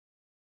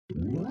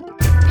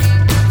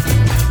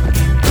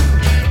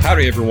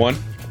Howdy, everyone.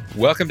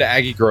 Welcome to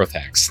Aggie Growth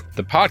Hacks.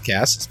 The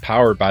podcast is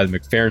powered by the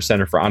McFerrin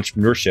Center for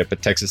Entrepreneurship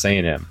at Texas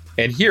A&M.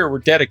 And here we're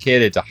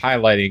dedicated to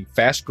highlighting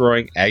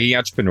fast-growing Aggie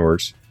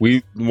entrepreneurs.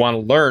 We want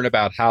to learn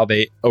about how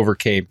they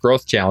overcame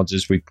growth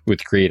challenges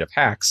with creative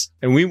hacks.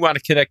 And we want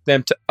to connect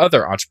them to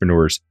other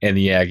entrepreneurs in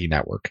the Aggie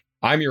network.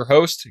 I'm your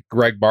host,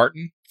 Greg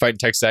Barton, Fighting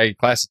Texas Aggie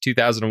class of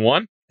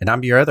 2001. And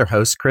I'm your other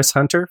host, Chris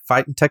Hunter,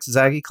 Fighting Texas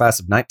Aggie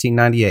class of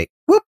 1998.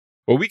 Whoop!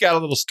 Well, we got a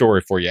little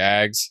story for you,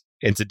 Ags.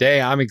 And today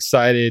I'm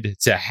excited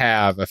to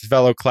have a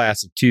fellow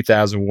class of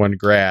 2001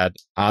 grad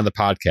on the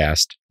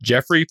podcast,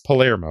 Jeffrey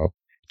Palermo,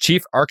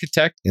 Chief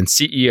Architect and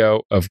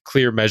CEO of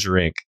Clear Measure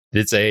Inc.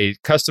 It's a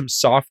custom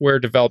software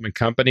development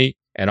company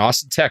in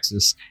Austin,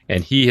 Texas,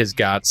 and he has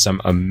got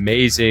some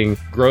amazing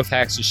growth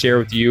hacks to share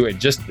with you and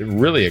just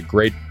really a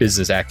great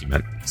business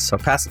acumen. So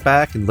pass it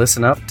back and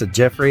listen up to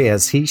Jeffrey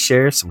as he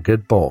shares some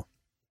good bull.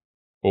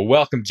 Well,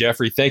 welcome,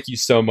 Jeffrey. Thank you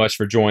so much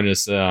for joining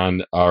us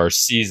on our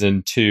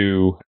Season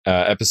 2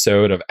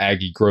 episode of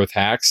Aggie Growth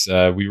Hacks.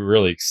 We were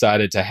really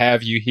excited to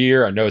have you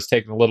here. I know it's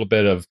taken a little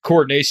bit of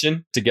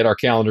coordination to get our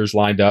calendars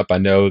lined up. I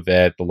know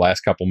that the last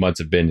couple months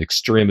have been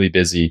extremely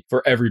busy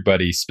for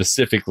everybody,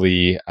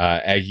 specifically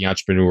Aggie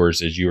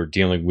entrepreneurs, as you are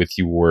dealing with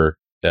with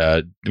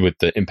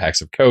the impacts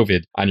of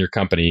COVID on your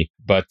company.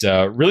 But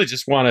really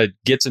just want to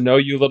get to know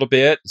you a little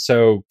bit.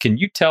 So can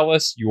you tell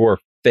us your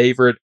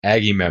favorite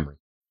Aggie memory?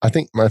 I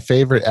think my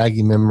favorite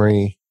Aggie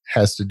memory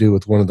has to do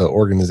with one of the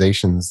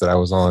organizations that I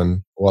was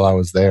on while I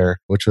was there,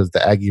 which was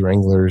the Aggie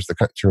Wranglers, the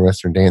country and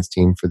western dance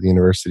team for the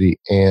university.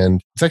 And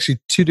it's actually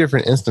two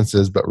different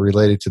instances, but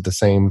related to the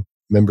same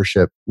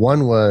membership.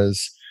 One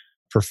was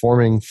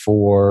performing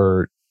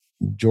for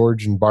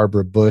George and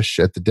Barbara Bush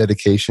at the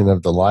dedication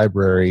of the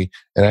library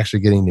and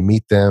actually getting to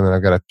meet them. And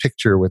I've got a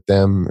picture with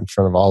them in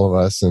front of all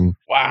of us. And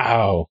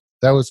wow,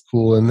 that was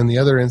cool. And then the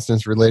other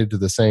instance related to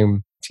the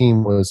same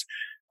team was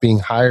being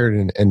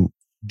hired and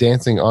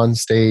dancing on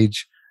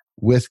stage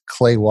with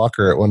Clay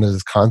Walker at one of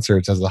his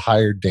concerts as a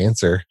hired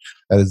dancer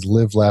at his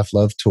Live, Laugh,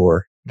 Love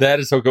tour.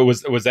 That is so good.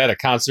 Was that a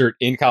concert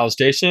in College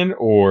Station,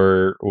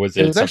 or was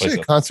it? It was actually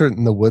a concert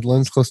in the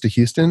Woodlands close to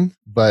Houston,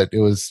 but it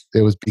was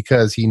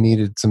because he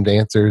needed some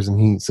dancers, and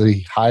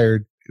he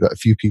hired a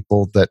few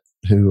people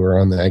who were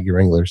on the Aggie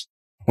Wranglers.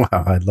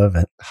 Wow, I love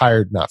it.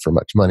 Hired not for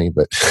much money,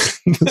 but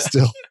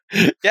still.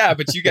 Yeah,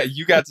 but you got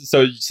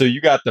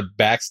the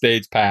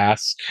backstage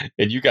pass,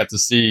 and you got to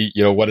see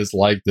what it's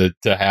like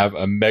to have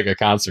a mega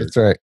concert. That's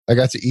right. I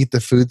got to eat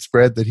the food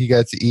spread that he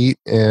got to eat,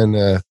 and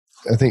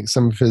I think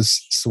some of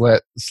his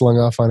sweat slung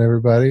off on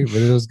everybody, but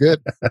it was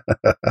good.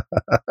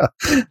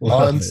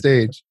 On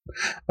stage.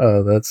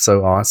 Oh, that's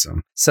so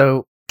awesome.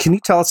 So can you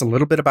tell us a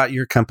little bit about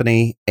your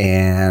company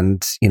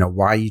and,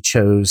 why you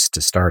chose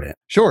to start it?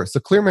 Sure. So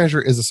Clear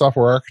Measure is a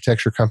software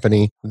architecture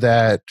company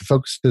that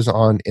focuses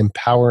on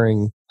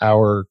empowering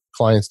our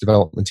clients'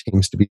 development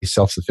teams to be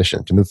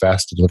self-sufficient, to move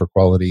fast, to deliver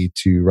quality,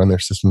 to run their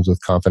systems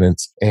with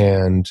confidence.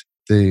 And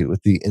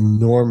with the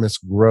enormous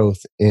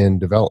growth in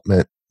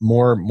development,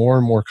 more and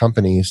more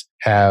companies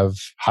have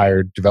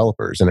hired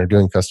developers and are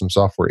doing custom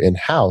software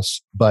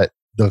in-house, but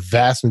the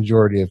vast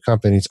majority of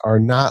companies are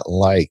not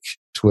like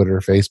Twitter,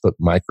 Facebook,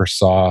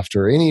 Microsoft,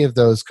 or any of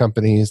those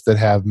companies that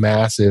have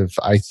massive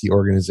IT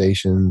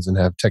organizations and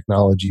have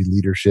technology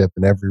leadership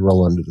in every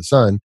role under the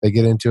sun. They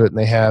get into it and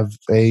they have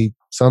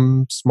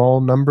some small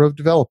number of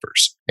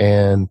developers,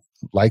 and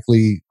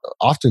likely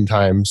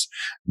oftentimes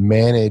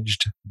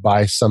managed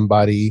by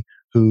somebody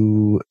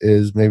who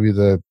is maybe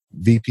the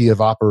VP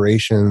of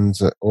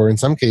operations, or in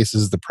some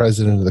cases, the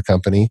president of the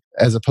company,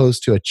 as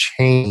opposed to a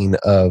chain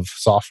of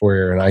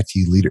software and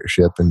IT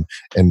leadership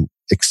and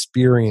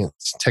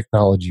experienced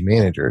technology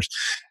managers.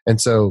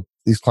 And so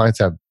these clients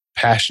have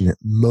passionate,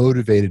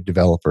 motivated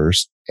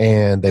developers,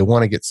 and they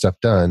want to get stuff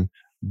done,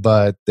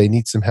 but they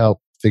need some help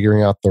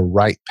figuring out the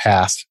right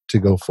path to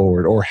go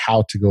forward or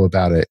how to go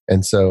about it.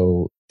 And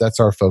so that's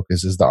our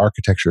focus, is the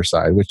architecture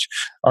side, which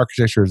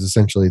architecture is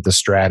essentially the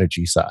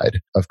strategy side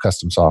of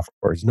custom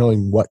software, is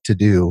knowing what to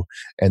do,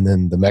 and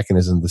then the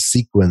mechanism, the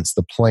sequence,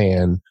 the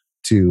plan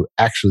to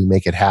actually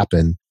make it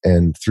happen.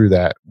 And through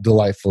that,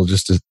 delightful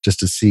just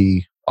to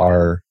see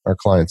our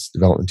clients'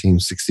 development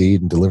teams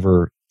succeed and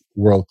deliver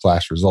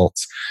world-class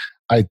results.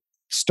 I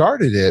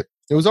started it.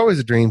 It was always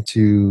a dream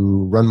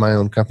to run my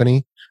own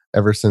company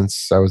ever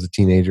since I was a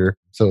teenager.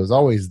 So it was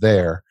always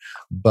there.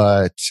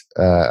 But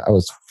I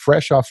was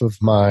fresh off of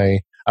I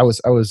was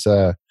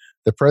the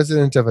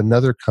president of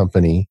another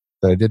company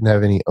that I didn't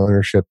have any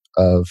ownership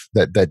of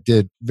that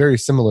did very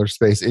similar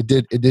space. It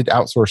did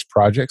outsource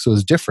projects. So it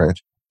was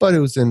different, but it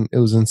was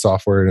in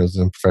software and it was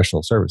in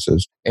professional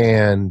services.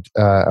 And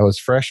I was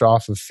fresh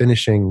off of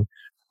finishing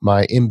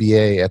my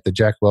MBA at the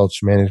Jack Welch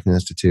Management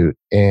Institute,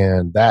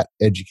 and that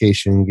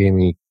education gave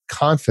me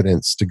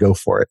confidence to go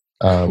for it.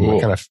 I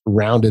kind of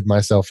rounded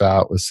myself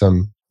out with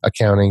some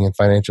accounting and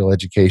financial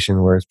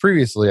education, whereas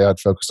previously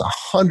I'd focused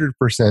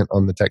 100%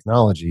 on the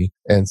technology.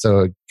 And so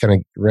it kind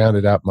of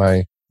rounded out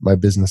my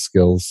business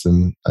skills,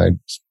 and I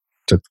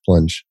took the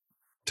plunge,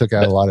 took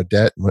out a lot of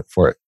debt and went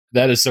for it.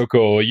 That is so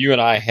cool. You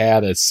and I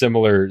had a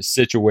similar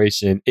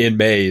situation in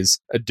Maze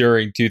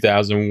during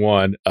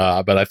 2001,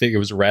 but I think it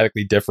was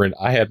radically different.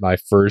 I had my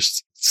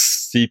first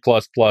C++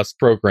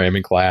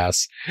 programming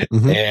class,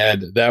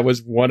 and that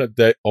was one of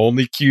the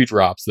only Q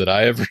drops that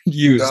I ever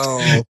used.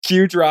 No.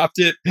 Q dropped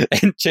it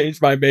and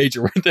changed my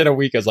major within a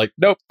week. I was like,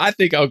 nope, I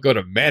think I'll go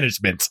to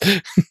management.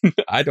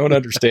 I don't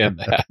understand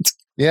that.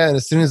 Yeah, and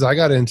as soon as I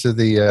got into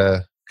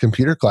the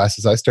computer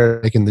classes, I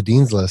started making the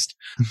dean's list,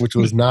 which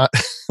was not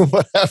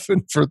what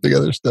happened for the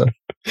other stuff.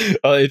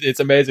 It's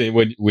amazing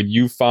when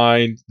you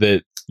find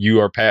that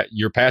you're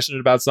passionate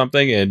about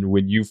something, and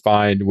when you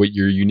find what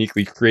you're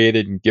uniquely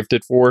created and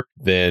gifted for,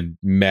 then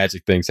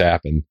magic things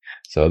happen.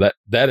 So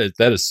that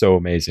is so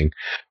amazing.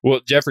 Well,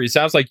 Jeffrey, it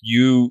sounds like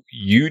you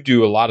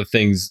do a lot of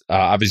things,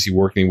 obviously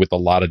working with a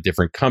lot of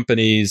different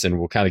companies, and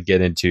we'll kind of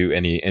get into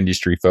any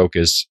industry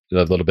focus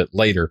a little bit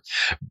later.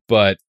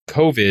 But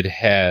COVID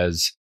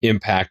has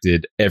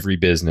impacted every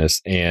business,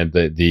 and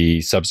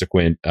the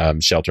subsequent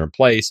shelter in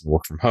place and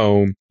work from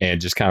home, and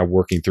just kind of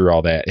working through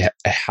all that.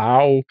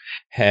 How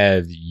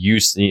have you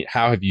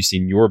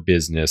seen your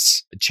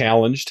business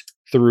challenged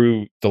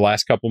through the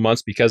last couple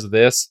months because of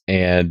this?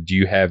 And do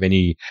you have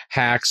any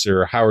hacks,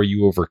 or how are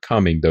you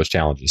overcoming those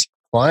challenges?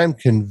 Well, I'm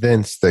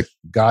convinced that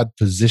God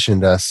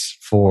positioned us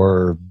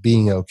for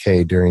being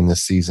okay during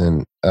this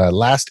season.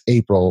 Last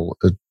April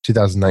of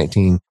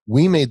 2019,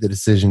 we made the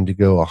decision to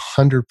go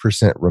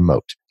 100%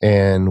 remote.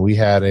 And we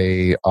had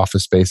a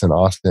office space in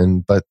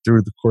Austin, but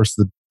through the course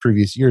of the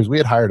previous years, we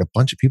had hired a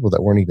bunch of people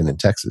that weren't even in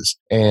Texas.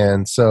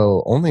 And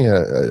so only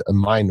a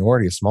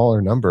minority, a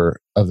smaller number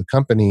of the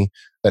company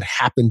that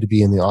happened to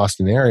be in the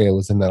Austin area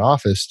was in that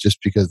office just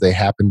because they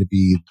happened to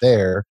be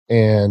there.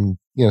 And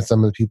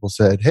some of the people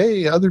said,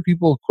 hey, other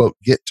people, quote,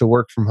 get to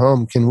work from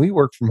home. Can we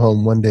work from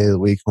home one day of the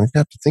week? And we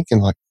got to thinking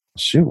like,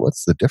 shoot,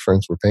 what's the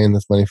difference? We're paying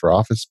this money for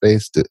office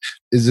space.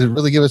 Does it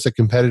really give us a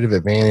competitive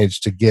advantage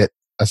to get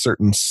a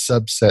certain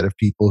subset of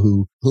people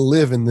who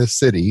live in this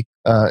city?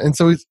 And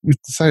so we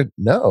decided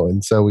no.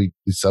 And so we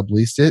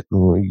subleased it,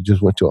 and we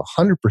just went to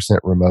 100%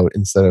 remote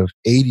instead of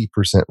 80%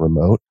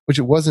 remote, which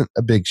it wasn't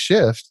a big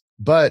shift.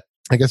 But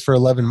I guess for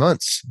 11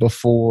 months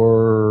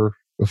before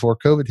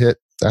COVID hit,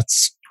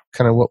 that's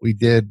kind of what we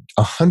did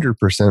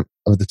 100%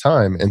 of the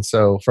time. And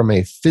so from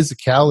a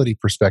physicality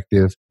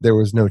perspective, there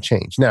was no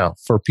change. Now,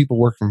 for people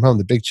working from home,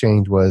 the big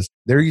change was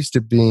they're used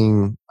to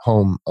being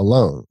home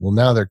alone. Well,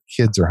 now their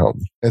kids are home.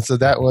 And so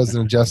that was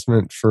an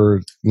adjustment for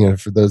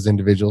those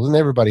individuals. And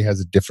everybody has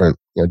a different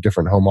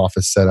home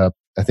office setup.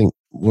 I think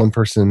one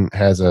person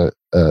has a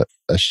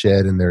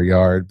shed in their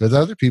yard, but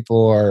other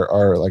people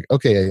are like,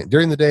 okay,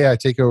 during the day I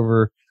take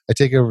over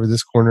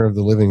this corner of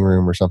the living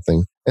room or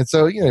something. And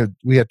so,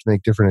 we have to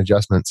make different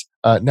adjustments.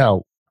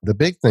 Now, the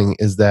big thing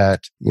is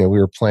that, we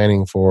were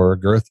planning for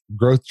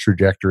growth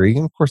trajectory.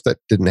 And of course that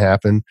didn't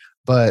happen,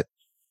 but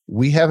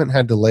we haven't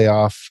had to lay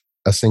off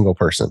a single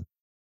person.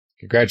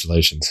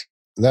 Congratulations.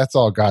 That's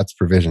all God's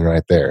provision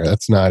right there.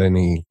 That's not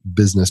any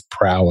business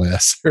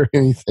prowess or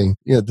anything.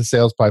 The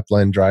sales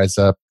pipeline dries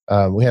up.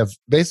 We have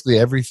basically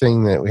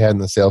everything that we had in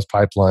the sales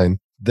pipeline,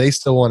 they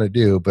still want to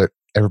do, but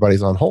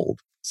everybody's on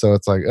hold. So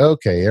it's like,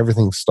 okay,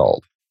 everything's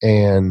stalled.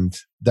 And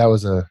that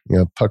was a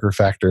pucker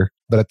factor.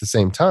 But at the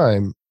same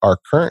time, our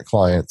current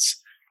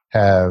clients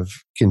have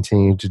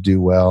continued to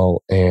do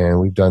well, and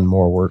we've done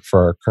more work for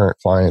our current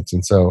clients.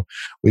 And so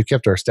we've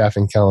kept our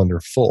staffing calendar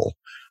full.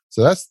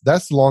 So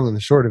that's the long and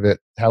the short of it.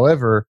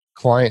 However,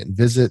 client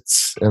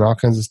visits and all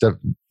kinds of stuff,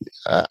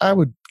 I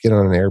would get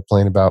on an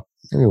airplane about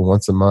maybe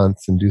once a month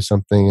and do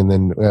something. And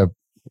then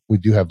we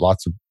do have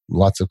lots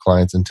of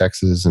clients in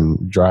Texas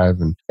and drive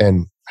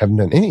and haven't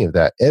done any of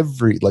that.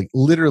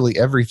 Literally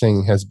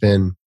everything has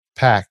been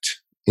packed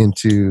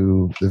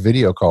into the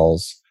video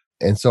calls.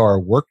 And so our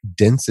work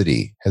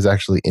density has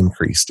actually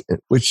increased,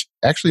 which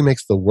actually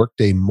makes the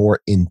workday more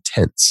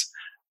intense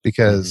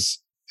because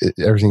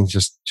everything's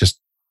just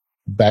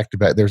back to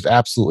back. There's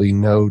absolutely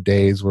no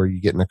days where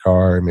you get in a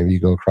car and maybe you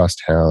go across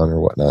town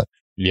or whatnot.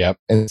 Yep.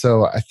 And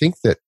so I think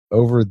that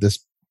over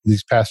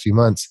these past few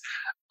months,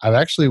 I've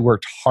actually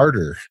worked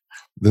harder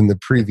than the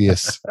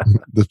previous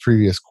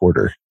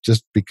quarter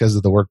just because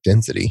of the work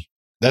density.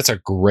 That's a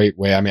great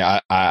way. I mean,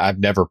 I've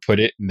never put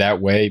it in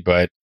that way,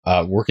 but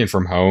working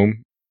from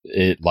home,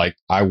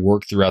 I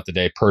work throughout the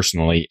day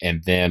personally,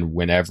 and then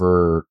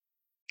whenever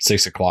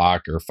 6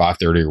 o'clock or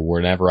 5:30 or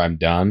whenever I'm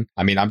done,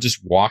 I mean, I'm just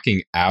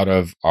walking out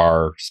of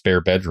our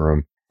spare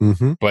bedroom,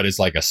 but it's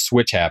like a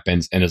switch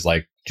happens and it's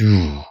like,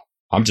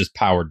 I'm just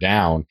powered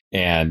down,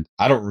 and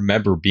I don't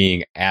remember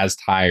being as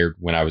tired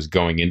when I was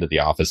going into the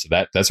office.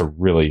 So that's a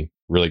really,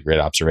 really great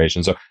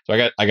observation. So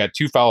I got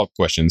two follow-up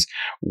questions.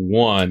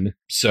 One,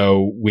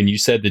 so when you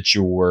said that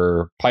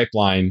your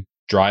pipeline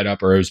dried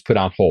up or it was put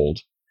on hold,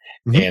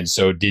 and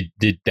so did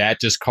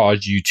that just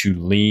cause you to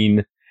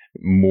lean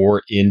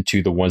more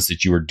into the ones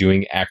that you were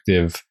doing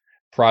active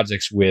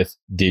projects with?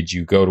 Did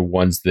you go to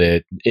ones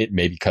that it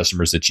may be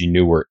customers that you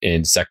knew were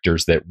in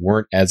sectors that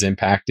weren't as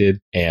impacted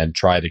and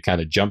try to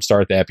kind of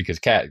jumpstart that? Because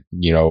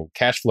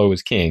cash flow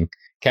is king.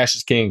 Cash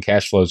is king,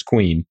 cash flow is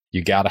queen.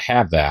 you got to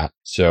have that.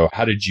 So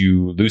how did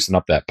you loosen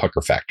up that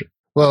pucker factor?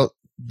 Well,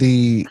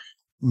 the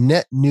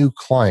net new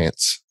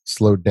clients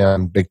slowed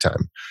down big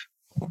time.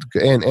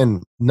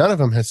 And none of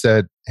them has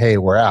said, hey,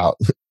 we're out.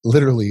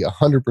 Literally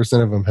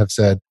 100% of them have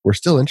said, we're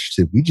still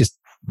interested. We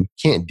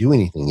can't do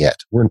anything yet.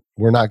 We're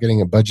not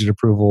getting a budget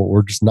approval.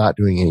 We're just not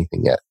doing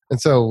anything yet. And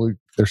so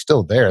they're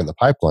still there in the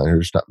pipeline. They're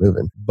just not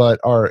moving. But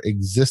our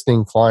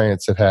existing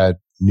clients have had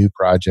new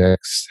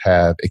projects,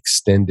 have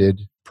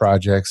extended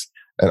projects,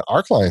 and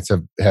our clients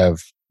have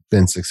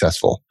been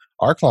successful.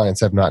 Our clients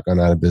have not gone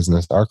out of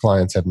business. Our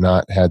clients have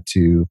not had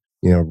to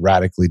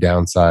radically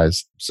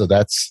downsize. So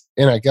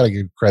and I got to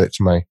give credit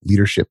to my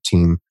leadership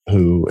team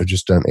who have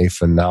just done a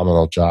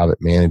phenomenal job at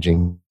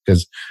managing,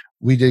 because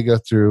we did go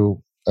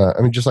through,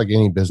 just like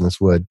any business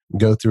would,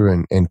 go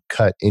through and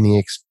cut any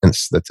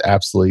expense that's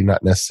absolutely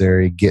not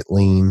necessary, get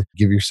lean,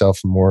 give yourself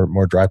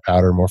more dry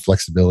powder, more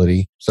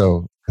flexibility.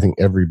 So I think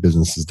every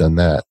business has done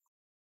that.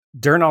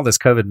 During all this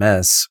COVID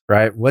mess,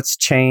 right? What's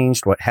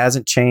changed? What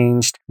hasn't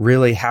changed?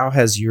 Really, how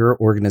has your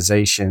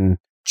organization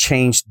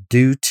changed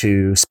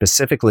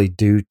specifically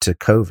due to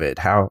COVID?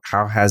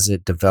 How has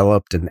it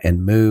developed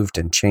and moved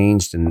and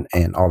changed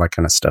and all that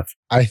kind of stuff?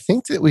 I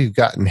think that we've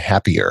gotten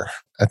happier.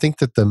 I think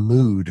that the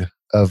mood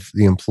of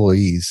the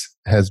employees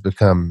has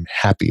become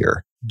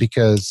happier,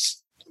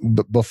 because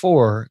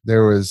before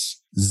there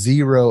was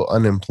zero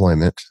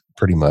unemployment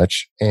pretty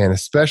much. And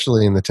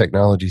especially in the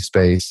technology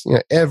space,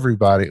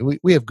 everybody,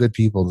 we have good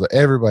people.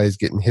 Everybody's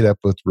getting hit up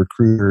with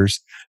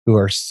recruiters who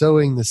are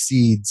sowing the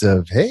seeds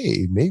of,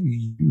 hey,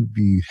 maybe you'd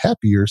be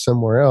happier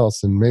somewhere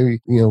else. And maybe,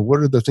 what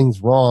are the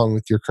things wrong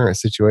with your current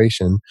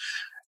situation?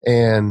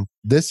 And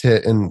this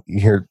hit, and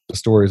you hear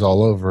stories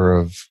all over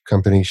of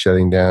companies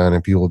shutting down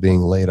and people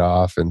being laid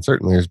off. And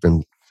certainly there's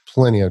been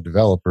plenty of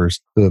developers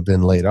who have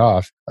been laid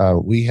off.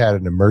 We had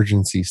an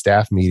emergency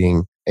staff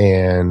meeting,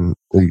 and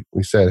we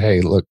said,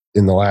 hey, look,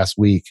 in the last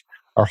week,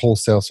 our whole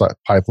sales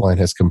pipeline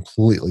has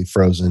completely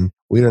frozen.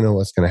 We don't know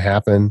what's going to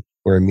happen.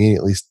 We're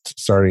immediately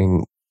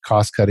starting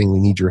cost cutting. We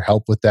need your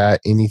help with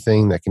that.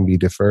 Anything that can be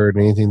deferred,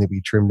 anything that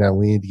be trimmed down,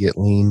 we need to get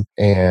lean.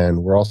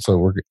 And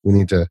we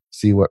need to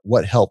see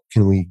what help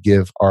can we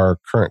give our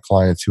current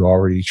clients who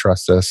already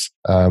trust us.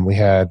 We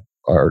had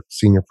our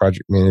senior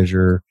project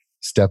manager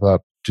step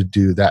up to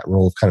do that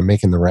role of kind of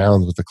making the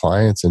rounds with the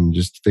clients and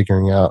just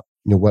figuring out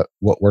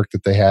what work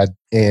that they had.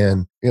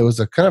 And it was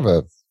a kind of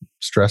a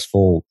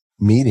stressful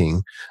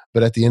meeting,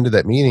 but at the end of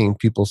that meeting,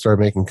 people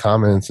started making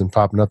comments and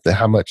popping up that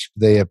how much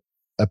they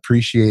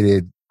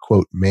appreciated,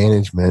 quote,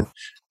 management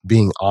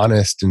being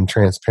honest and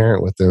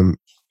transparent with them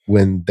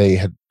when they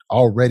had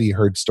already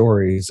heard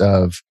stories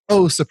of,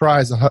 oh,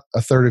 surprise,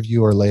 a third of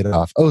you are laid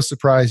off. Oh,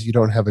 surprise, you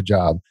don't have a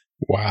job.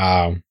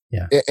 Wow.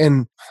 Yeah.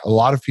 And a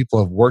lot of people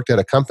have worked at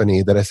a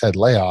company that has had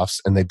layoffs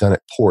and they've done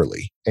it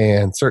poorly.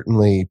 And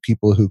certainly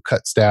people who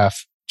cut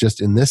staff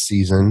just in this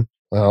season,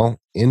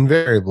 well,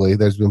 invariably,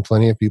 there's been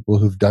plenty of people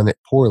who've done it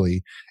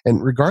poorly.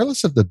 And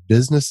regardless of the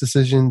business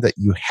decision that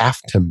you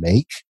have to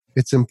make,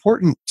 it's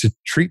important to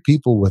treat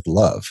people with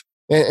love.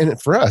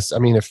 And for us,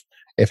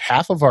 if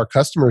half of our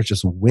customers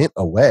just went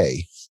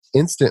away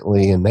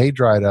instantly and they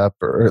dried up,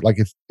 or like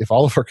if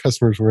all of our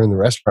customers were in the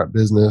restaurant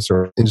business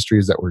or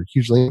industries that were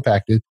hugely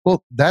impacted,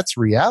 well, that's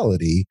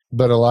reality.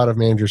 But a lot of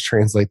managers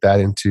translate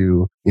that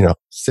into,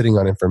 sitting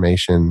on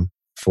information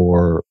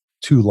for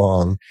too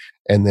long.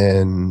 And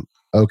then,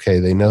 okay,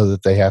 they know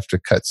that they have to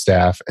cut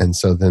staff. And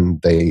so then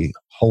they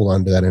hold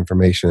on to that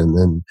information and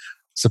then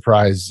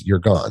surprise, you're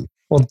gone.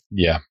 Well,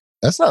 yeah.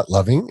 That's not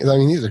loving.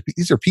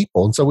 These are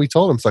people. And so we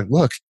told them, it's like,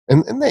 look,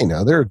 and they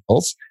know they're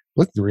adults.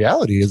 Look, the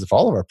reality is if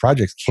all of our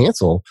projects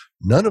cancel,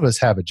 none of us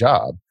have a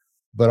job.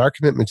 But our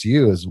commitment to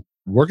you is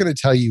we're going to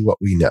tell you what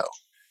we know.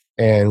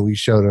 And we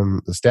showed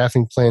them the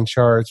staffing plan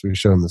charts. We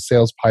showed them the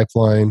sales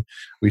pipeline.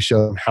 We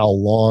showed them how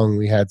long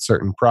we had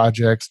certain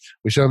projects.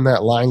 We showed them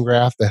that line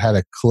graph that had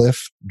a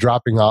cliff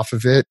dropping off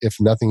of it if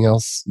nothing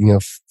else,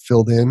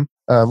 filled in,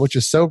 which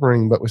is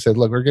sobering. But we said,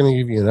 look, we're going to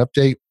give you an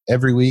update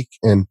every week.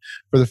 And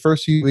for the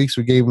first few weeks,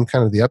 we gave them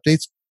kind of the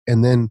updates.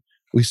 And then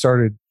we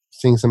started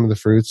seeing some of the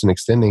fruits and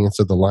extending. And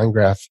so the line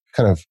graph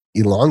kind of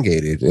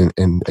elongated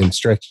and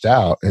stretched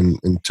out and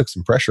took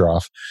some pressure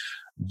off.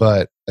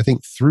 But I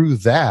think through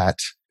that,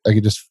 I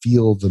could just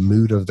feel the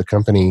mood of the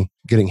company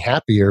getting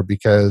happier,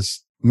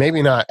 because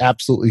maybe not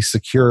absolutely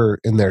secure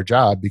in their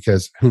job,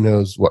 because who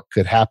knows what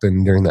could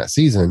happen during that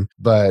season,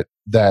 but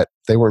that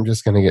they weren't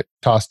just going to get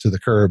tossed to the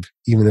curb,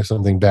 even if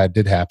something bad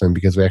did happen,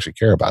 because we actually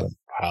care about them.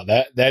 Wow,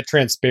 that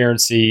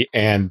transparency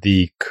and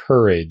the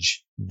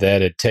courage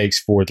that it takes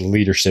for the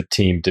leadership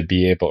team to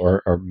be able,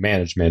 or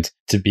management,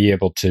 to be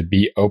able to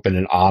be open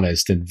and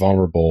honest and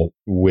vulnerable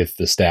with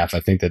the staff. I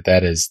think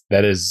that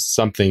is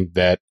something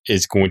that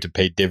is going to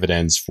pay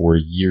dividends for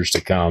years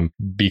to come,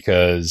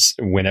 because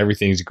when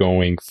everything's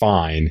going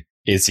fine,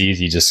 it's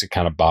easy just to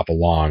kind of bop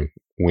along.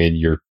 When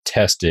you're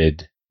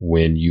tested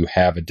when you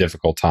have a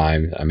difficult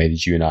time. I mean,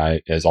 as you and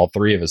I, as all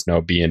three of us know,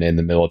 being in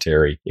the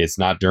military, it's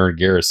not during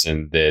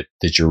garrison that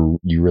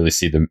you really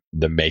see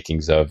the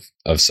makings of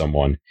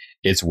someone.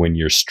 It's when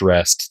you're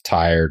stressed,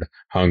 tired,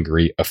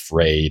 hungry,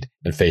 afraid,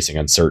 and facing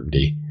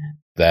uncertainty.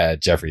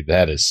 That, Jeffrey,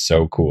 that is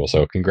so cool.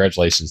 So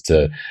congratulations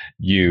to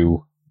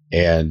you.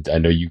 And I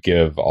know you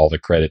give all the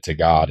credit to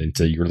God and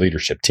to your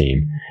leadership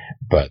team,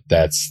 but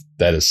that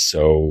is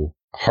so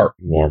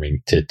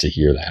heartwarming to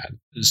hear that.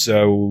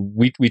 So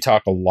we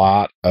talk a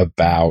lot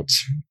about,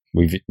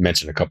 we've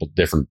mentioned a couple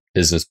different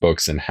business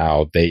books and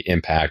how they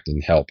impact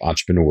and help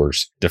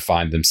entrepreneurs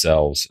define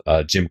themselves.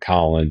 Jim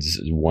Collins,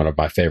 one of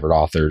my favorite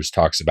authors,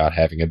 talks about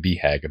having a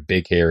BHAG, a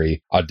big,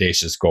 hairy,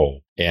 audacious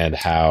goal, and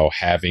how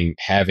having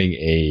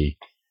a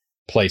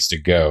place to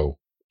go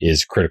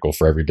is critical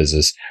for every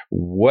business.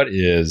 What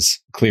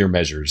is Clear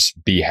Measure's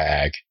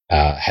BHAG?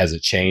 Has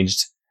it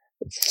changed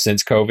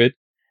since COVID?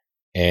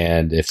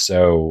 And if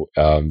so,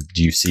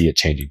 do you see it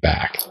changing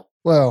back?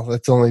 Well,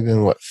 it's only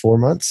been 4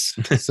 months,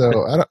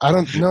 so I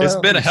don't know. It's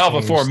been a hell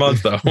of a 4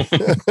 months, though.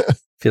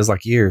 Feels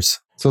like years.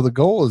 So the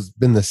goal has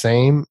been the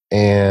same,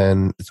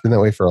 and it's been that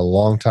way for a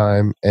long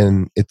time.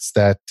 And it's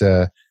that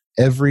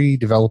every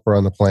developer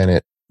on the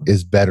planet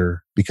is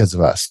better because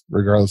of us,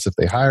 regardless if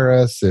they hire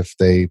us, if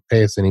they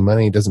pay us any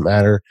money, it doesn't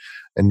matter.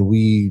 And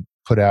we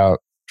put out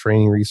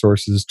training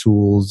resources,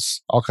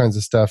 tools, all kinds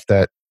of stuff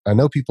that I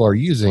know people are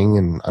using,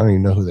 and I don't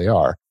even know who they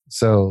are.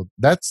 So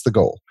that's the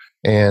goal.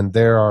 And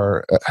there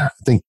are, I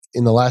think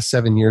in the last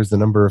 7 years, the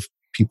number of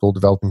people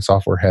developing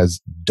software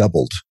has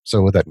doubled.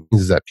 So what that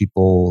means is that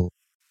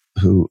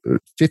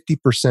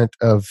 50%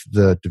 of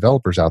the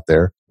developers out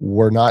there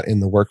were not in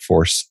the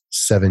workforce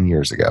 7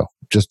 years ago,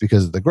 just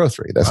because of the growth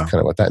rate. That's kind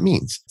of what that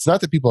means. It's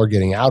not that people are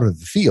getting out of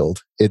the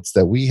field. It's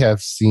that we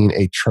have seen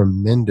a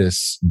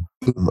tremendous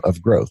boom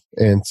of growth.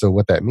 And so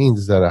what that means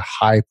is that a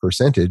high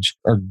percentage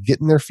are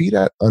getting their feet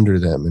under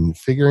them and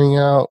figuring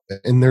out,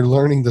 and they're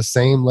learning the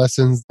same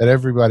lessons that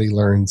everybody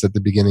learns at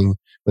the beginning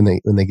when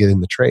they get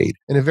in the trade.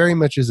 And it very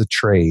much is a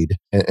trade,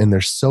 and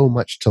there's so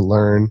much to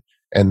learn.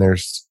 And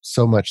there's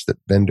so much that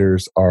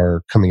vendors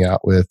are coming out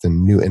with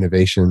and new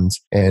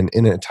innovations. And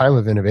in a time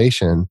of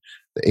innovation,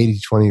 the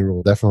 80-20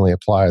 rule definitely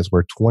applies,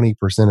 where 20%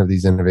 of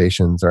these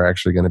innovations are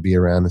actually going to be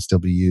around and still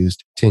be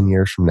used 10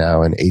 years from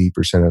now, and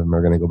 80% of them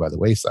are going to go by the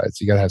wayside. So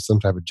you got to have some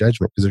type of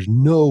judgment, because there's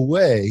no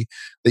way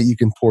that you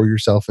can pour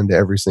yourself into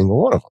every single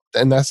one of them.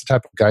 And that's the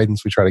type of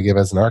guidance we try to give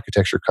as an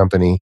architecture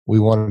company. We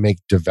want to make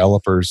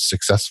developers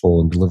successful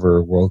and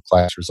deliver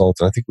world-class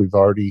results. And I think we've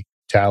already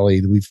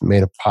tallied, we've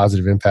made a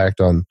positive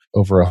impact on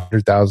over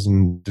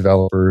 100,000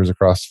 developers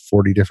across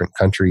 40 different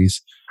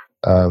countries.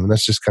 And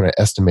that's just kind of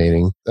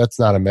estimating. That's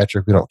not a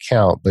metric we don't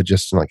count, but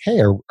just like,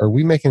 hey, are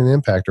we making an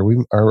impact? Are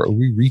we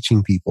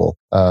reaching people?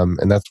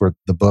 And that's where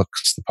the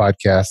books, the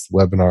podcasts, the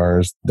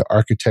webinars, the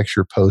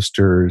architecture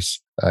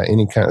posters,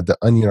 any kind of the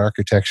onion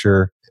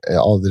architecture,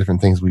 all the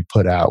different things we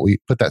put out. We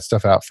put that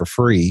stuff out for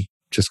free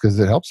just because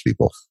it helps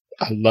people.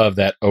 I love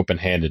that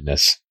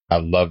open-handedness. I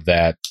love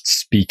that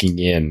speaking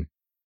in.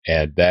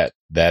 And that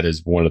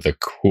is one of the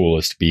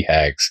coolest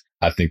BHAGs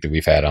I think that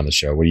we've had on the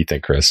show. What do you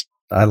think, Chris?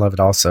 I love it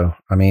also.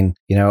 I mean,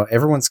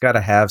 everyone's got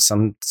to have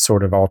some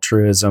sort of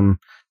altruism,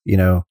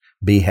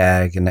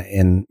 BHAG,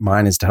 and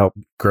mine is to help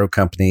grow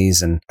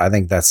companies. And I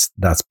think that's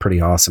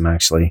pretty awesome,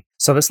 actually.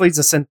 So this leads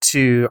us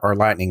into our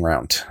lightning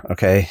round.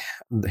 Okay.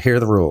 Here are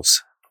the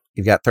rules.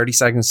 You've got 30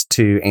 seconds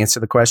to answer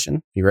the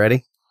question. You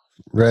ready?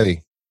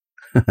 Ready.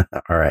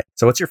 All right.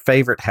 So what's your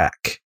favorite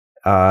hack?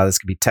 This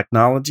could be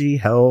technology,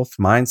 health,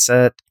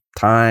 mindset,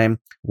 time,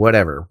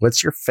 whatever.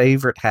 What's your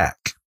favorite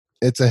hack?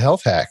 It's a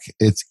health hack.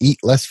 It's eat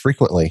less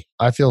frequently.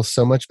 I feel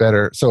so much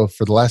better. So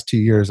for the last 2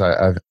 years,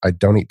 I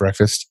don't eat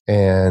breakfast,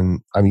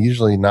 and I'm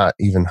usually not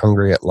even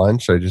hungry at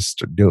lunch. I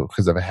just do it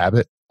because of a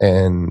habit.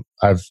 And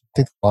I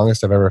think the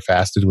longest I've ever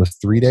fasted was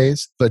 3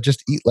 days, but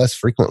just eat less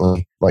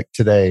frequently. Like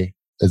today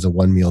is a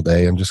 1 meal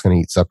day. I'm just going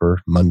to eat supper.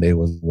 Monday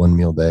was 1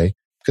 meal day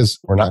because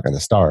we're not going to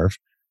starve.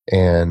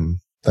 And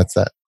that's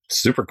that.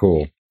 Super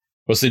cool.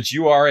 Well, since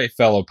you are a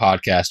fellow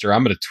podcaster,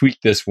 I'm going to tweak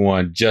this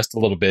one just a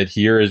little bit.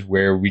 Here is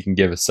where we can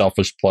give a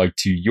selfish plug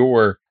to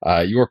your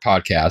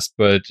podcast.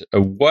 But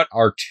what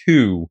are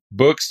 2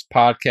 books,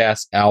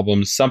 podcasts,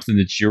 albums, something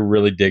that you're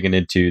really digging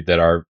into that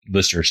our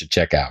listeners should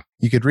check out?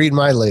 You could read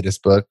my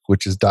latest book,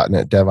 which is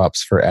 .NET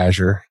DevOps for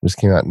Azure. This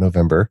came out in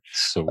November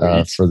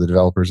for the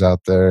developers out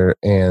there.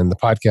 And the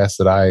podcast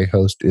that I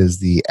host is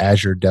the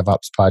Azure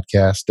DevOps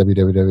Podcast,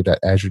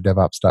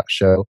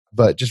 www.azuredevops.show.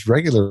 But just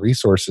regular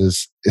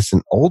resources. It's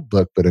an old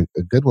book, but a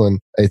good one.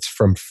 It's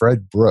from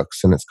Fred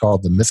Brooks, and it's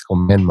called The Mythical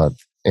Man Month.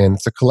 And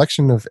it's a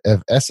collection of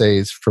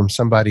essays from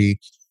somebody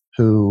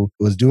who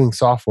was doing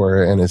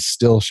software and is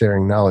still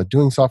sharing knowledge,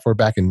 doing software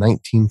back in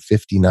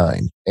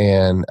 1959,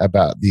 and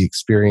about the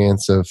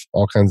experience of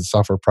all kinds of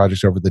software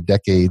projects over the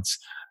decades,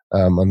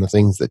 on the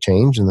things that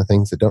change and the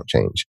things that don't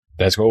change.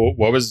 That's cool.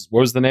 What was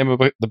the name of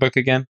the book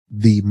again?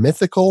 The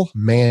Mythical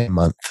Man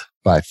Month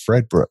by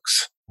Fred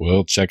Brooks.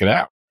 We'll check it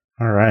out.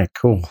 All right,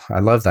 cool.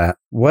 I love that.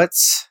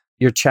 What's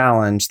your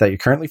challenge that you're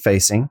currently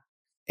facing?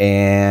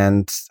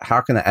 And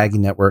how can the Aggie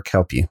Network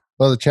help you?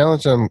 Well, the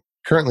challenge I'm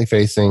currently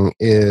facing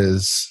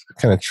is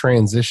kind of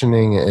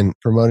transitioning and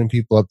promoting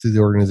people up through the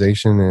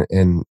organization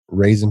and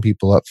raising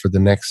people up for the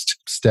next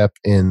step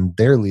in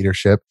their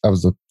leadership. I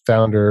was the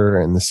founder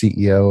and the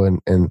CEO,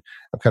 and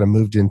I've kind of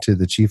moved into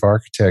the chief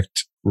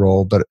architect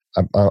role, but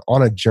I'm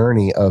on a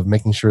journey of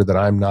making sure that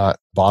I'm not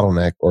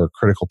bottleneck or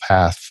critical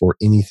path for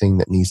anything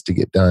that needs to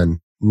get done.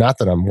 Not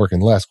that I'm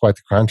working less, quite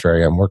the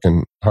contrary. I'm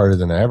working harder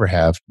than I ever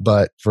have,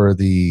 but for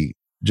the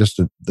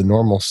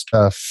normal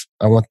stuff,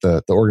 I want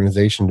the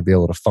organization to be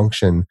able to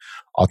function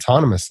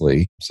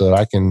autonomously so that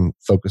I can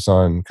focus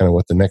on kind of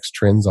what the next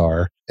trends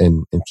are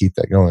and keep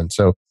that going.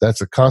 So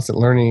that's a constant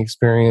learning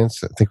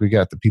experience. I think we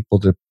got the people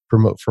to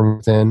promote from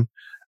within.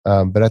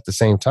 But at the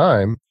same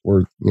time,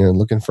 we're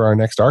looking for our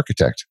next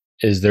architect.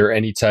 Is there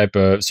any type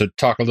of, so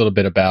talk a little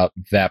bit about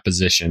that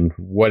position.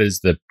 What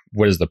is the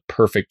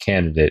perfect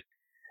candidate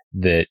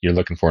that you're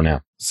looking for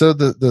now? So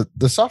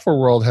the software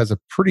world has a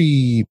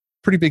pretty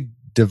big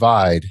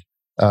divide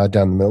down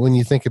the middle when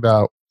you think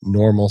about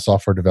normal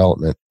software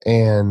development,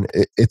 and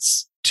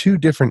it's two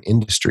different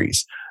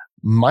industries.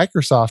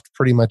 Microsoft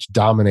pretty much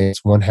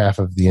dominates one half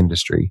of the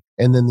industry,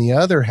 and then the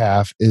other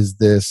half is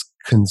this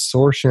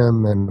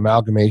consortium and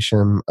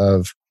amalgamation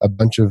of a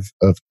bunch of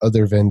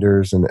other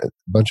vendors and a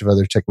bunch of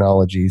other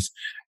technologies.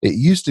 It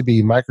used to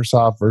be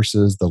Microsoft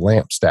versus the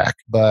LAMP stack,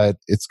 but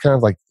it's kind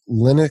of like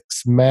Linux,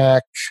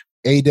 Mac,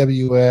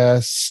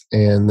 AWS,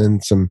 and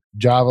then some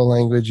Java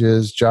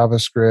languages,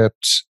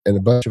 JavaScript, and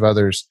a bunch of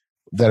others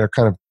that are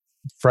kind of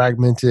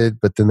fragmented,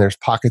 but then there's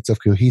pockets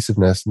of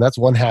cohesiveness, and that's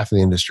one half of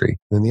the industry.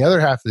 Then the other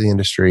half of the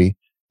industry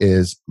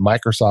is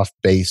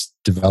Microsoft-based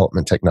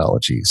development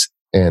technologies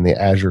and the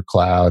Azure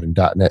cloud and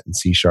 .NET and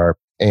C#.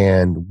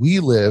 And we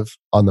live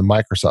on the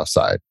Microsoft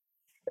side.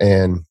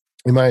 And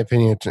in my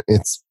opinion,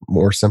 it's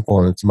more simple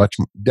and it's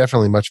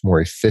definitely much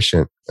more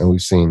efficient. And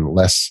we've seen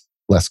less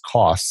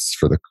costs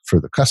for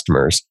the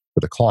customers, for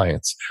the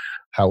clients.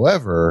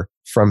 However,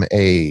 from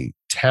a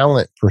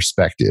talent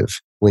perspective,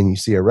 when you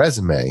see a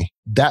resume,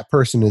 that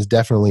person is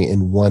definitely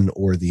in one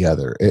or the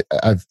other.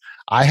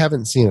 I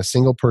haven't seen a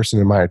single person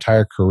in my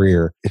entire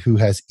career who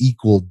has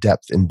equal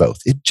depth in both.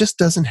 It just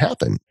doesn't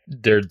happen.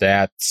 They're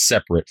that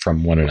separate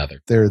from one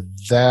another. They're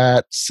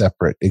that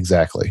separate,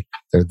 exactly.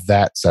 They're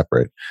that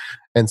separate.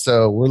 And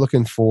so we're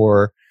looking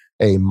for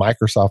a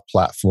Microsoft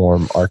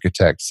platform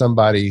architect,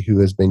 somebody who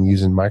has been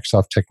using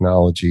Microsoft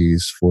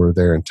technologies for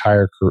their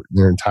entire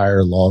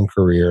long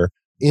career.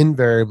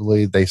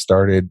 Invariably, they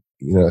started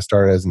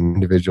as an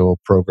individual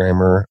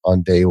programmer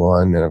on day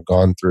one and have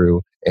gone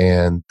through,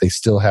 and they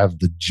still have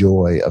the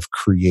joy of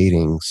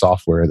creating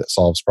software that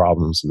solves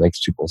problems and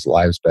makes people's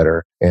lives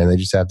better. And they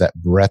just have that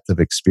breadth of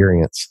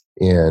experience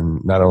in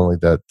not only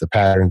the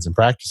patterns and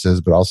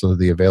practices, but also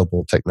the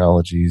available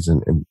technologies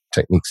and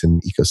techniques in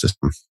the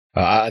ecosystem.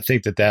 I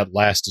think that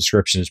last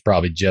description is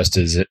probably just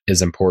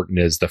as important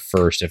as the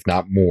first, if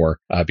not more,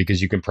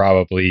 because you can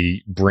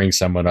probably bring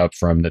someone up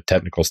from the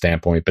technical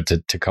standpoint, but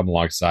to come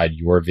alongside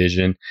your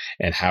vision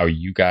and how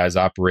you guys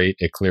operate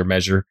at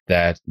ClearMeasure,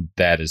 that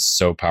is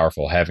so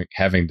powerful.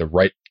 Having the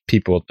right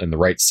people in the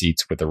right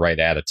seats with the right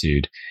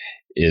attitude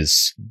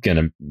is going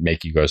to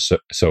make you go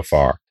so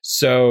far.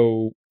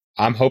 So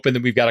I'm hoping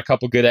that we've got a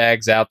couple good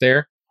ags out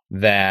there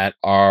that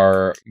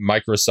are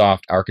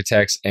Microsoft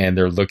architects, and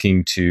they're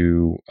looking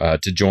to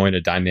join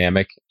a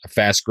dynamic,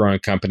 fast-growing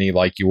company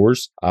like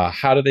yours.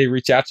 How do they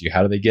reach out to you?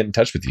 How do they get in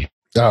touch with you?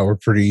 Oh, we're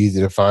pretty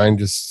easy to find.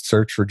 Just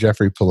search for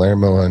Jeffrey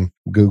Palermo on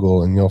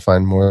Google, and you'll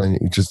find more. And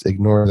you just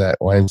ignore that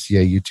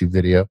YMCA YouTube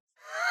video.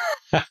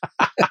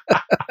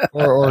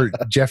 or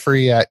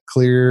Jeffrey at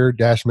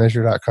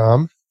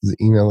clear-measure.com is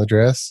the email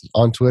address.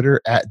 On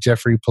Twitter at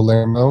Jeffrey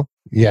Palermo.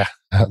 Yeah,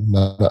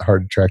 not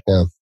hard to track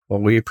down. Well,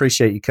 we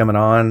appreciate you coming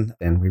on,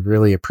 and we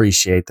really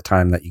appreciate the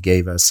time that you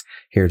gave us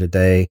here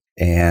today.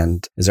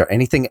 And is there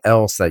anything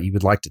else that you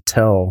would like to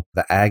tell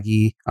the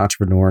Aggie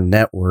Entrepreneur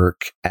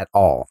Network at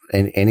all?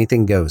 And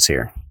anything goes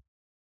here.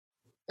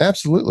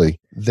 Absolutely.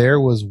 There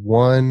was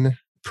one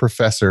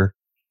professor,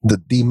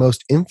 the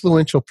most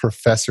influential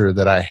professor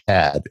that I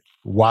had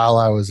while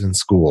I was in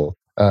school.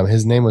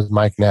 His name was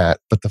Mike Natt.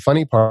 But the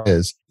funny part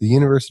is the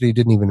university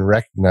didn't even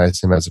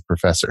recognize him as a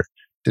professor.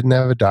 Didn't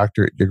have a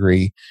doctorate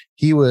degree.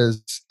 He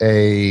was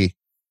a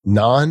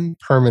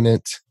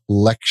non-permanent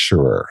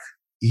lecturer.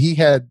 He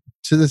had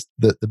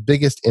the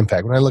biggest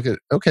impact. When I look at,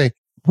 okay,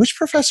 which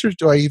professors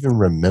do I even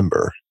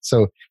remember?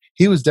 So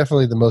he was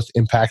definitely the most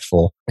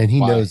impactful, and he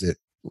knows it.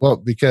 Well,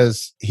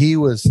 because he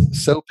was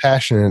so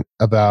passionate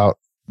about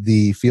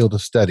the field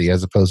of study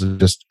as opposed to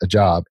just a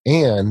job.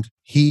 And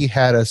he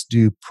had us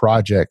do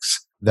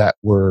projects that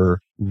were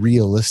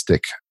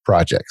realistic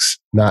projects,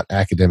 not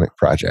academic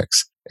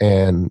projects.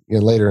 And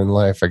later in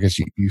life, I guess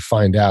you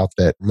find out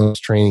that most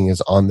training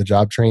is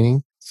on-the-job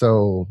training.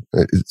 So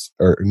it's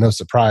no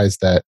surprise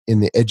that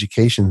in the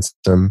education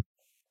system,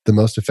 the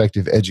most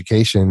effective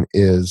education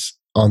is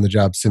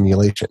on-the-job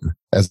simulation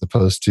as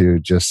opposed to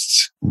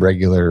just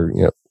regular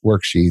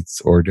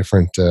worksheets or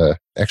different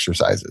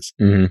exercises.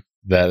 Mm-hmm.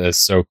 That is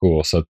so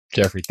cool. So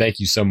Jeffrey, thank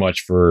you so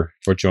much for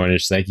joining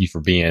us. Thank you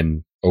for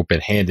being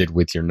open-handed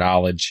with your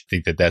knowledge. I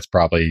think that's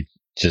probably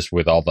just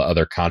with all the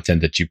other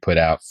content that you put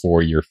out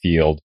for your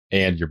field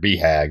and your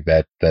BHAG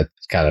that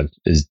kind of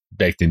is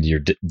baked into your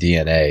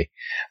DNA.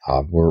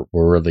 We're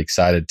really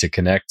excited to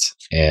connect.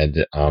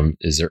 And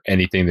is there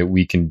anything that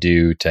we can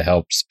do to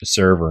help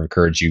serve or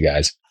encourage you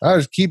guys? I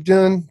just keep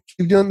doing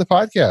the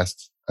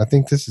podcast. I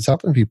think this is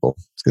helping people.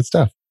 It's good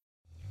stuff.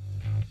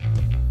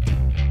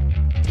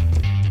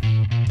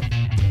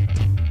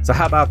 So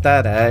how about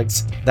that,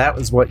 Ags? That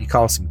was what you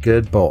call some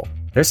good bull.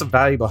 There's some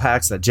valuable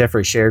hacks that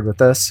Jeffrey shared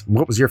with us.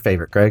 What was your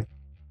favorite, Craig?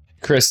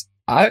 Chris,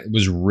 I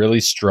was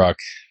really struck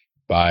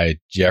by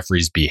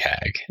Jeffrey's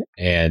BHAG.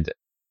 And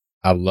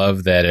I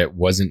love that it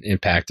wasn't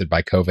impacted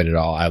by COVID at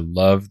all. I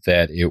love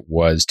that it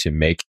was to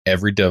make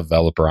every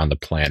developer on the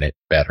planet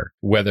better,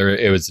 whether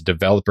it was a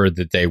developer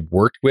that they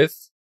worked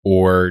with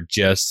or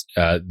just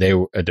they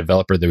were a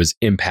developer that was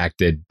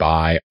impacted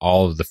by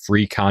all of the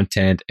free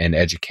content and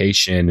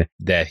education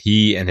that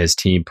he and his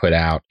team put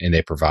out and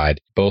they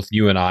provide. Both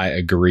you and I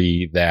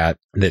agree that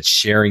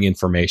sharing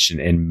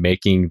information and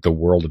making the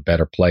world a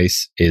better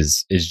place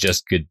is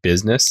just good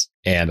business.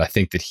 And I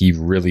think that he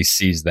really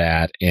sees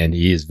that, and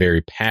he is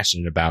very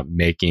passionate about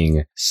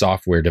making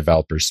software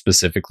developers,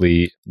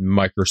 specifically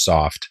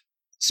Microsoft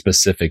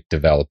specific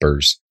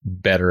developers,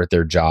 better at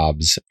their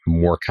jobs,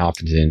 more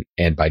competent.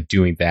 And by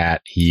doing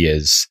that, he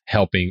is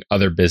helping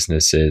other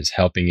businesses,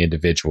 helping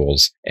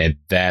individuals. And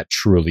that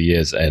truly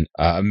is an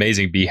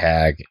amazing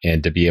BHAG.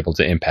 And to be able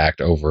to impact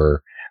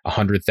over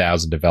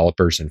 100,000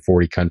 developers in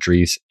 40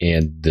 countries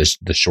in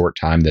the short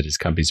time that his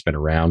company's been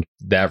around,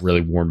 that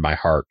really warmed my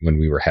heart when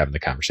we were having the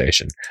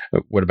conversation.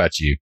 What about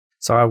you?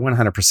 So I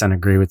 100%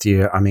 agree with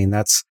you. I mean,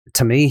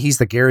 to me, he's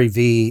the Gary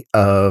Vee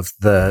of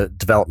the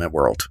development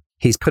world.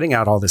 He's putting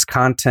out all this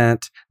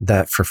content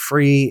that for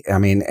free. I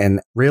mean,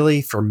 and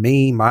really for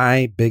me,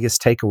 my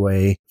biggest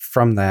takeaway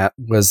from that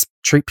was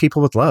treat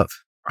people with love.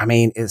 I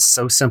mean, it's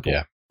so simple,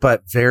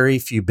 but very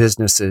few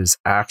businesses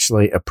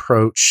actually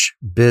approach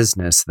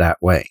business that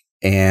way.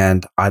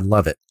 And I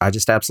love it. I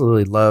just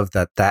absolutely love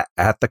that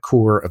at the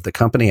core of the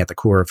company, at the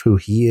core of who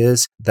he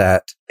is,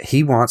 that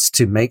he wants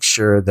to make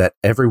sure that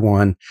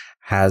everyone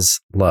has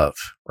love,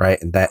 right?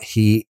 And that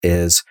he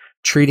is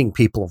treating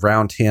people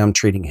around him,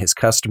 treating his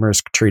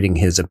customers, treating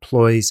his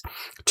employees,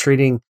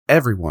 treating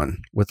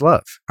everyone with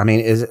love. I mean,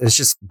 it's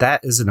just,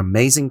 that is an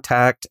amazing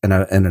tact and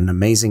an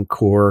amazing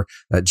core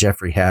that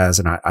Jeffrey has.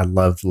 And I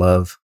love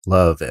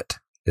it.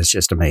 It's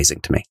just amazing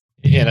to me.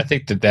 And I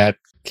think that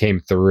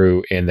came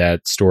through in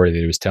that story that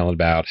he was telling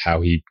about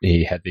how he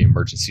had the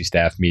emergency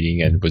staff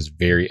meeting and was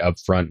very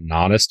upfront and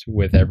honest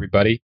with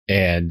everybody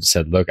and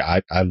said, look,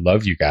 I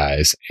love you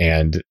guys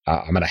and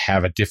I'm going to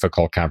have a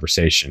difficult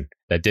conversation.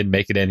 That didn't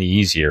make it any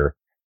easier.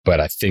 But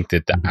I think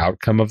that the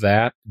outcome of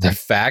that, the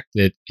fact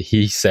that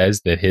he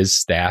says that his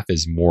staff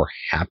is more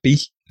happy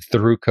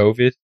through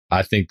COVID,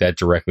 I think that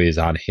directly is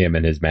on him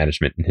and his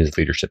management and his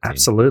leadership team.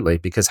 Absolutely.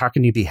 Because how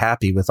can you be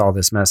happy with all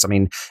this mess? I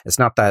mean, it's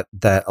not that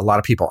a lot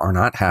of people are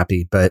not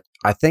happy, but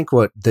I think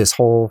what this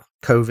whole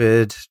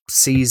COVID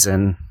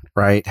season,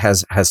 right,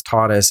 has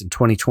taught us, and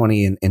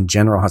 2020 in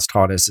general has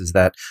taught us, is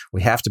that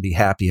we have to be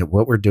happy at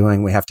what we're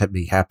doing. We have to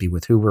be happy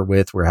with who we're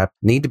with.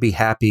 Need to be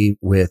happy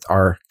with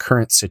our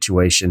current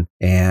situation.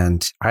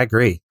 And I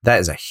agree. That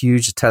is a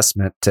huge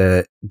testament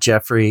to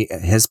Jeffrey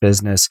and his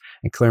business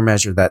and Clear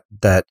Measure,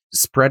 that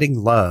spreading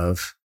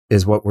love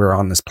is what we're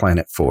on this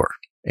planet for.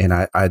 And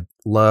I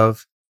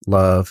love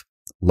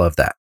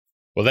that.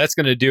 Well, that's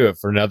going to do it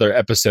for another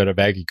episode of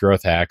Aggie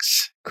Growth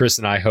Hacks. Chris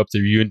and I hope that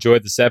you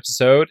enjoyed this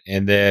episode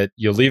and that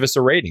you'll leave us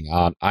a rating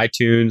on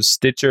iTunes,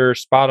 Stitcher,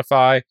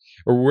 Spotify,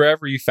 or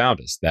wherever you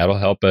found us. That'll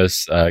help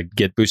us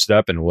get boosted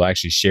up, and we'll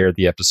actually share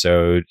the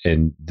episode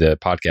and the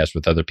podcast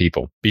with other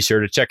people. Be sure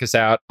to check us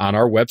out on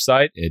our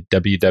website at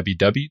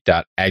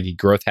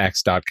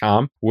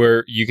www.aggiegrowthhacks.com,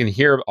 where you can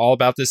hear all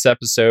about this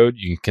episode.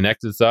 You can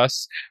connect with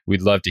us.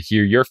 We'd love to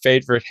hear your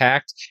favorite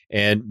hack,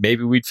 and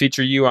maybe we'd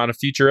feature you on a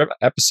future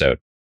episode.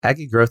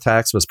 Aggie Growth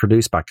Hacks was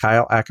produced by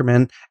Kyle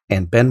Ackerman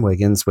and Ben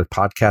Wiggins with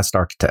Podcast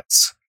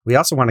Architects. We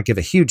also want to give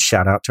a huge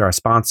shout out to our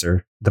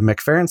sponsor, the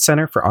McFerrin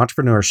Center for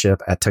Entrepreneurship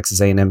at Texas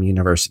A&M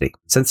University.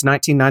 Since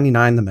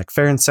 1999, the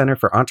McFerrin Center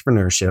for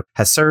Entrepreneurship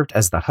has served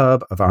as the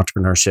hub of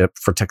entrepreneurship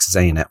for Texas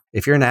A&M.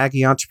 If you're an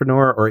Aggie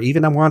entrepreneur or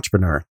even an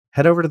entrepreneur,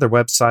 head over to their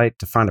website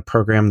to find a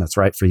program that's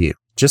right for you.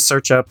 Just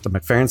search up the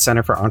McFerrin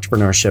Center for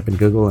Entrepreneurship in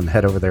Google and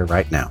head over there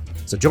right now.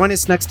 So join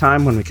us next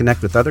time when we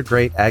connect with other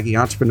great Aggie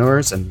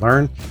entrepreneurs and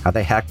learn how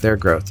they hack their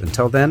growth.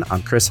 Until then,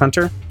 I'm Chris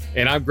Hunter.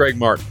 And I'm Greg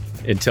Martin.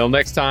 Until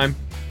next time,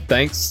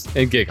 thanks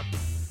and gig 'em.